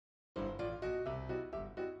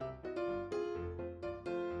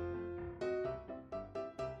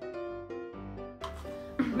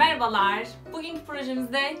Merhabalar. Bugünkü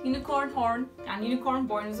projemizde Unicorn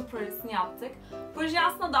Boynuzu projesini yaptık. Projeyi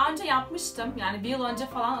aslında daha önce yapmıştım. Yani bir yıl önce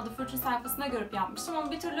falan Adafruit'un sayfasına görüp yapmıştım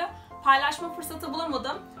ama bir türlü paylaşma fırsatı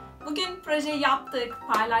bulamadım. Bugün projeyi yaptık,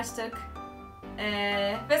 paylaştık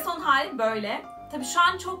ve son hali böyle. Tabii şu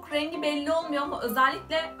an çok rengi belli olmuyor ama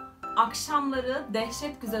özellikle akşamları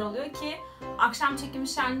dehşet güzel oluyor ki akşam çekim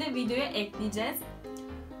işlerinde videoya ekleyeceğiz.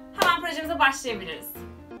 Hemen projemize başlayabiliriz.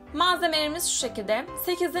 Malzemelerimiz şu şekilde: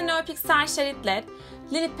 8'li NeoPixel şerit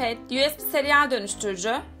Lilypad, USB serial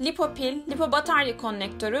dönüştürücü, lipo pil, lipo batarya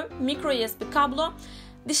konnektörü, micro USB kablo,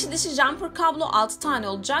 dişi jumper kablo 6 tane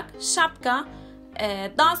olacak, şapka,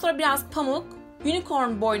 daha sonra biraz pamuk,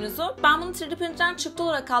 Unicorn boynuzu. Ben bunu 3D printer'den çıktı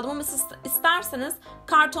olarak aldım ama siz isterseniz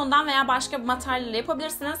kartondan veya başka bir materyalle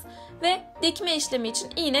yapabilirsiniz ve dikme işlemi için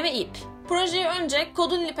iğne ve ip. Projeye önce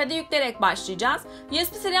kodu Lilypad'e yükleyerek başlayacağız.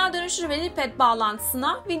 USB serial dönüştürücü ve Lilypad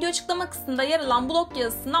bağlantısına video açıklama kısmında yer alan blog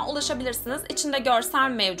yazısına ulaşabilirsiniz. İçinde görsel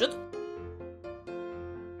mevcut.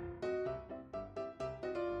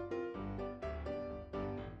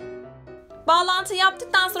 Bağlantı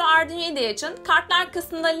yaptıktan sonra Arduino IDE açın, kartlar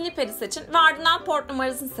kısmında Lilypad'i seçin ve ardından port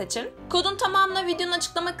numarasını seçin. Kodun tamamına videonun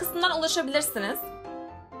açıklama kısmından ulaşabilirsiniz.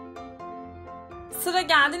 Sıra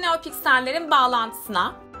geldi NeoPixel'lerin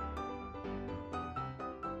bağlantısına.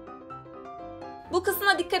 Bu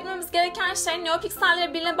kısımda dikkat etmemiz gereken şey, NeoPixel'leri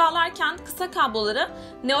birbirine bağlarken kısa kabloları,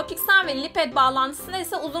 NeoPixel ve Lilypad bağlantısında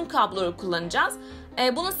ise uzun kabloları kullanacağız.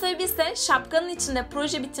 Bunun sebebi ise şapkanın içinde,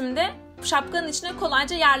 proje bitiminde şapkanın içine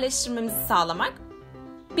kolayca yerleştirmemizi sağlamak.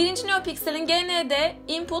 Birinci NeoPixel'in GND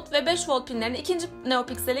input ve 5 volt pinlerini ikinci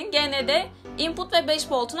NeoPixel'in GND input ve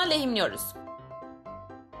 5 voltuna lehimliyoruz.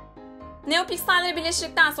 NeoPixel'leri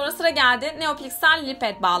birleştirdikten sonra sıra geldi NeoPixel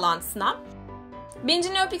Lilypad bağlantısına.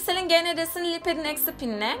 Birinci NeoPixel'in GND'sini Lilypad'in eksi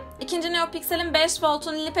pinine, ikinci NeoPixel'in 5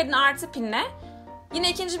 voltun Lilypad'in artı pinine, yine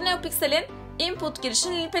ikinci NeoPixel'in input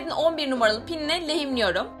girişini Lilypad'in 11 numaralı pinine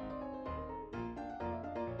lehimliyorum.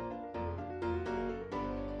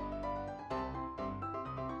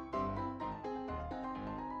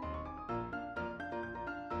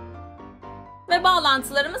 Ve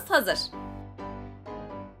bağlantılarımız hazır.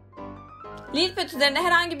 Lilypad üzerinde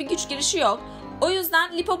herhangi bir güç girişi yok. O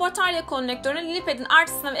yüzden lipo batarya konnektörünü Lilypad'in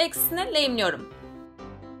artısına ve eksisine lehimliyorum.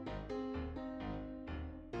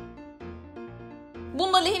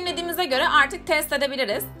 Bunu da lehimlediğimize göre artık test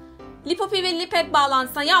edebiliriz. Lipo pil ve Lilypad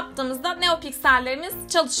bağlantısına yaptığımızda NeoPixel'lerimiz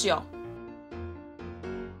çalışıyor.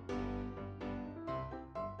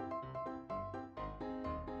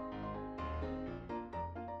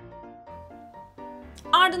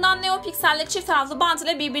 Ardından NeoPixel'le çift taraflı bant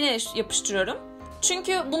ile birbirine yapıştırıyorum.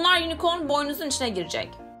 Çünkü bunlar Unicorn boynuzun içine girecek.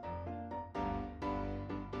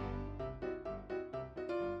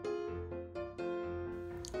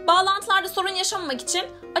 Bağlantılarda sorun yaşamamak için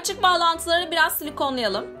açık bağlantıları biraz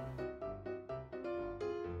silikonlayalım.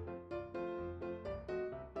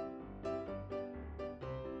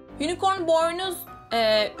 Unicorn Boynuz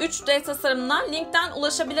 3D tasarımına linkten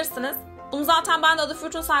ulaşabilirsiniz. Bunu zaten ben de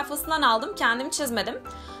Adafruit'un sayfasından aldım, kendim çizmedim.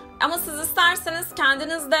 Ama siz isterseniz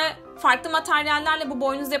kendiniz de farklı materyallerle bu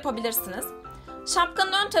boynuz yapabilirsiniz.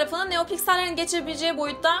 Şapkanın ön tarafına NeoPixel'lerin geçebileceği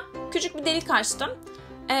boyutta küçük bir delik açtım.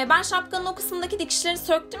 Ben şapkanın o kısmındaki dikişleri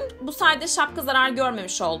söktüm. Bu sayede şapka zarar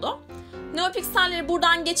görmemiş oldu. NeoPixel'leri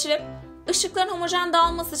buradan geçirip ışıkların homojen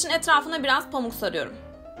dağılması için etrafına biraz pamuk sarıyorum.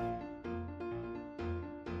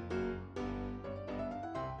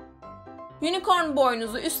 Unicorn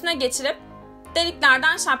boynuzu üstüne geçirip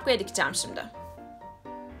deliklerden şapkaya dikeceğim şimdi.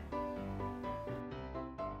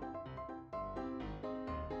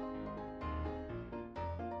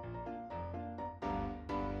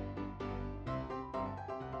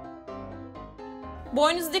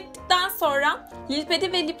 Boynuzu diktikten sonra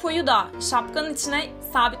Lilypad'i ve lipoyu da şapkanın içine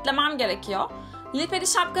sabitlemem gerekiyor. Lilypad'i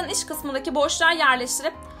şapkanın iç kısmındaki boşluğa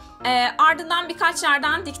yerleştirip ardından birkaç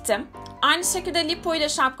yerden diktim. Aynı şekilde lipoyu da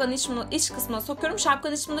şapkanın iç kısmına sokuyorum.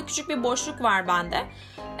 Şapkanın içinde küçük bir boşluk var bende.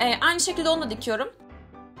 Aynı şekilde onu da dikiyorum.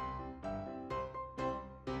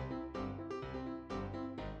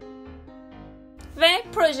 Ve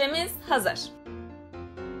projemiz hazır.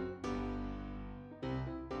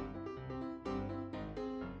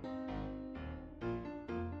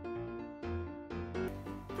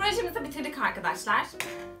 Projemizi bitirdik arkadaşlar.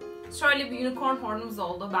 Şöyle bir unicorn hornumuz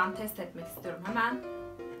oldu. Ben test etmek istiyorum hemen.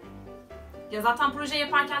 Ya zaten proje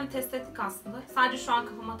yaparken de test ettik aslında. Sadece şu an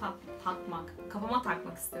kafama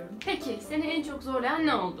takmak istiyorum. Peki seni en çok zorlayan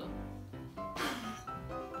ne oldu?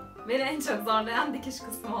 Beni en çok zorlayan dikiş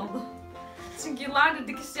kısmı oldu. Çünkü yıllardır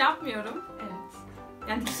dikiş yapmıyorum. Evet.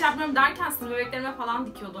 Yani dikiş yapmıyorum derken sınıf bebeklerime falan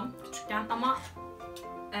dikiyordum küçükken ama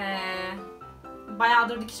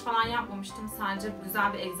bayağıdır dikiş falan yapmamıştım. Sadece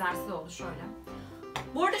güzel bir egzersiz oldu şöyle.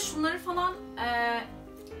 Bu arada şunları falan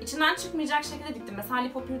içinden çıkmayacak şekilde diktim. Mesela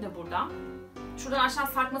lipopür de burada. Şuradan aşağı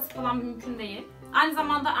sarkması falan mümkün değil. Aynı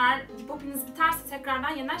zamanda eğer lipopürünüz biterse tekrardan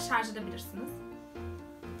yeniden şarj edebilirsiniz.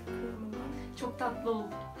 Çok tatlı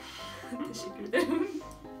oldu. Teşekkür ederim.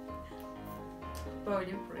 Böyle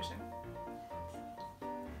bir proje.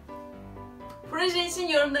 Proje için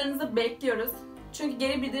yorumlarınızı bekliyoruz. Çünkü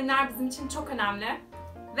geri bildirimler bizim için çok önemli.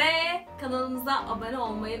 Ve kanalımıza abone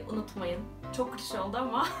olmayı unutmayın. Çok klişe oldu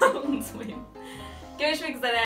ama unutmayın. Görüşmek üzere.